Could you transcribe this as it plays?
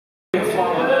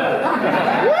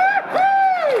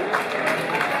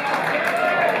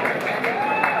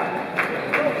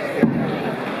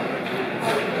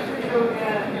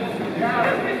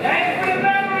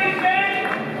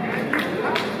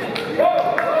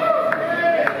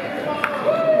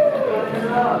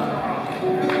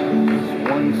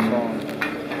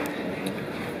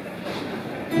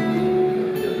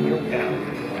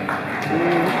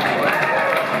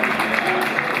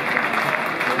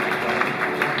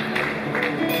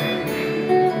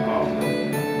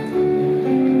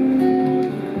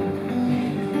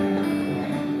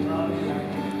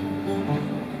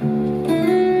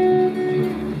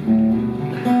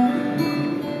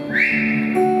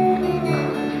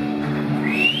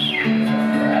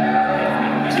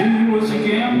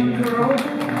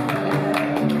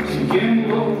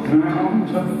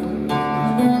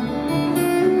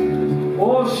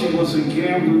Oh, she was a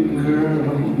gambling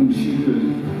girl, and she could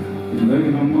lay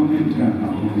her money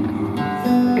down.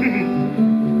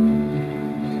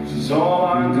 She's all I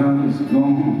got is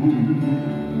gone.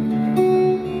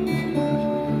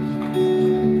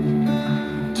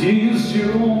 Teased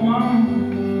your old mom,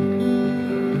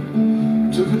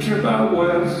 took a trip out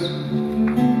west,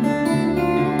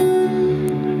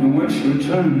 and when she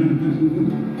returned,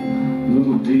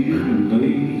 little dear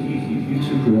laid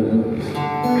to rest.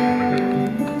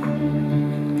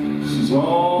 She's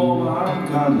all I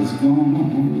got is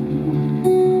gone.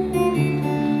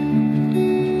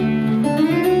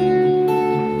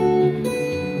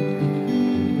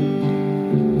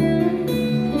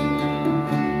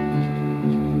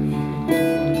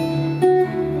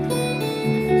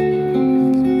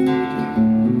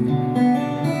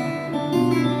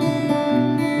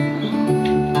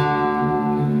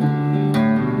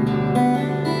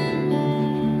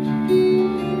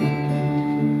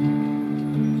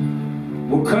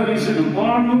 Cuddy's in a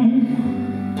barroom,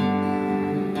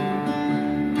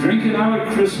 drinking out a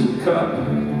crystal cup.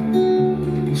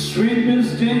 Street Miss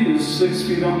Delia is 6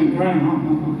 feet on the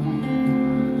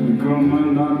ground. The girl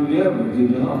might not ever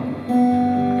get up.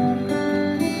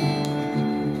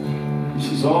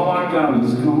 She's all I got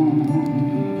is gone.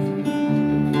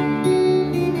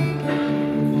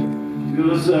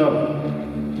 There's a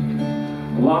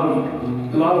lot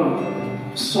of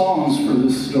songs for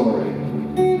this story.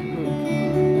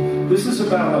 This is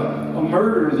about a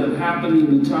murder that happened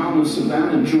in the town of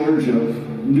Savannah, Georgia,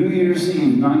 New Year's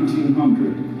Eve,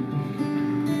 1900.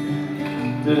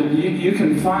 You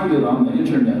can find it on the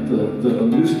internet, the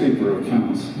newspaper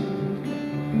accounts.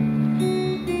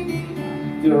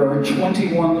 There are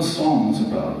 21 songs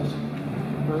about it.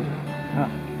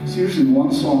 It's usually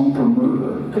one song per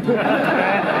murder.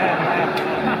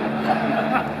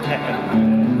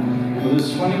 But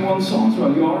there's 21 songs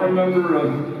about it. You all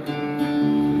remember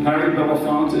Harry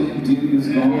Belafonte, Delia's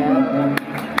gone.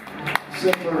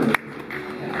 Similar.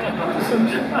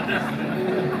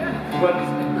 But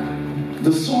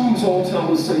the songs all tell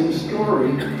the same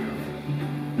story.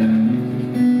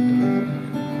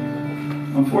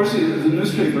 Unfortunately, the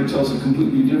newspaper tells a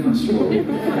completely different story.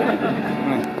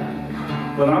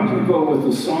 But I'm going to go with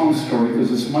the song story because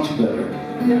it's much better.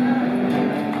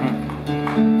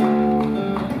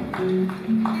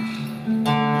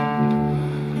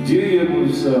 Delia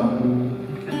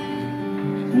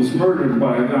was murdered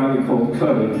by a guy they called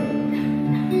Cuddy.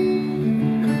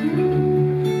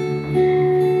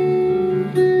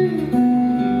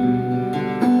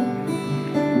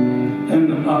 And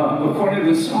according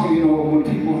to this song, you know, when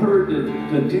people heard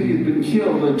that Delia had been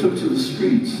killed, they took to the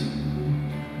streets.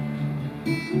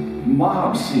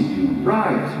 Mob seeking,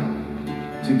 riot,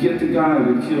 to get the guy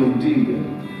that killed Delia.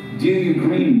 Delia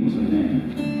Green was her name.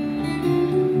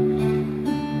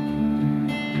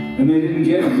 And they didn't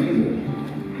get him either.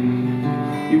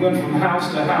 He went from house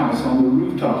to house on the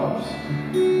rooftops.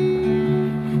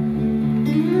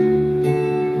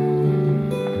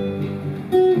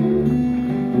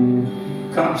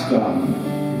 Cops got him.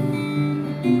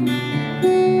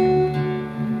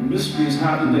 Mysteries,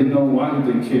 how did they know? Why did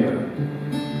they care?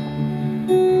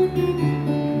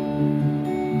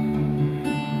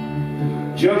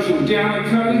 Judge looked down at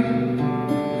Cuddy.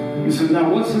 He said, now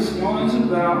what's this noise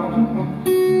about?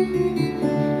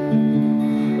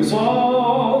 It's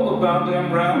all about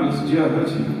them rounders,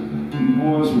 Judge. The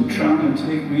boys were trying to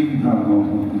take me out.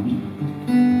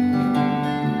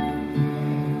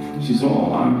 She's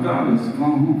all I've got is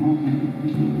gone.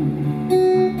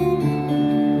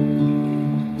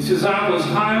 He says, I was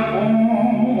high up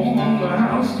on the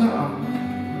housetop,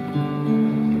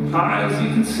 high as you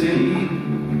can see,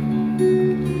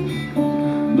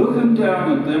 looking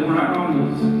down at them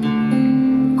rounders,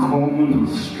 combing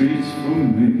the streets for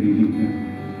me.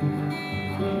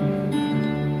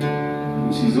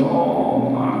 She's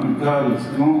all I've got is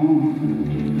gone.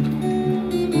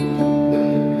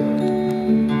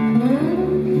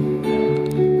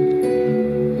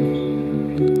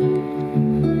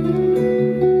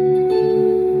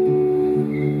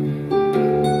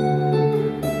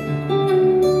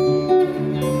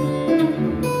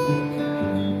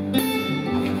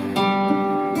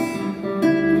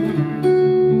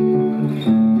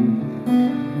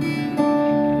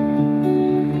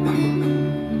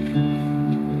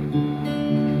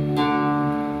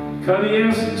 Cuddy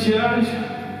asked the judge,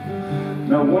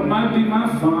 now what might be my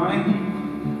fine?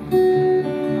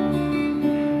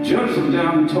 Judge looked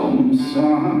down and told him,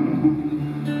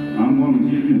 son, I'm going to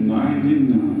give you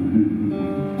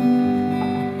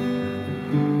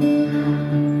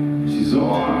 99. She's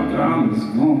all I got is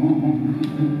gone.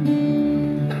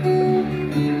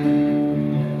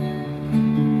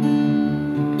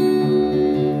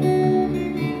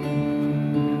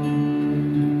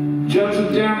 Judge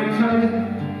it down and cut it.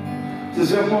 Does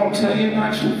that want to tell you an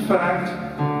actual fact?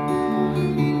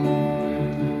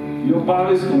 Your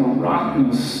body's gonna rot in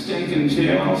a stinking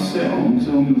jail cell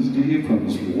until Miss Delia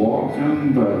comes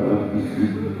walking back.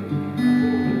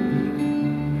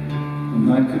 And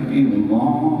that could be a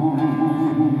long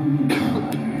time.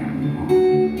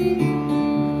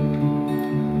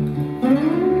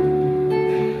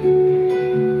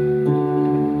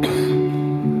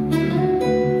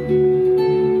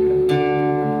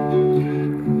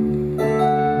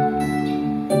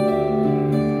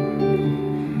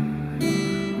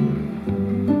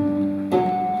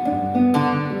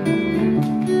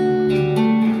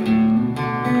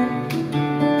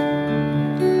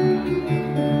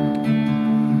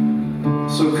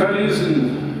 So Cuddy's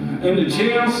in the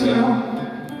jail cell,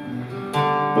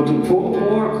 but the poor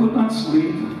boy could not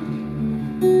sleep,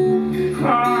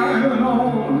 crying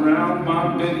all around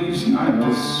my bed each night.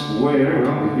 I swear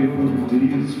I'll hear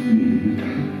Delia's feet.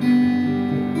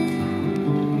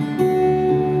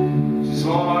 She's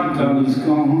all I got is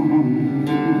gone.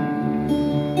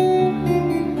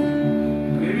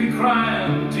 Baby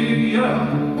crying, Delia,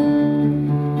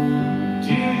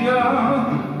 Delia.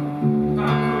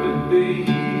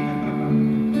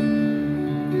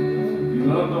 You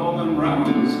loved all them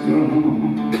rounds, girl,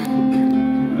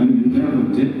 and you never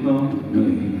did love me.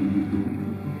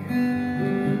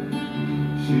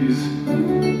 She's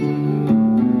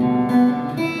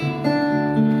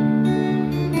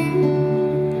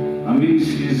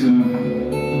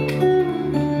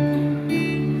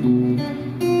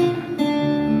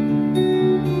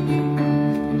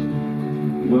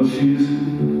well, she's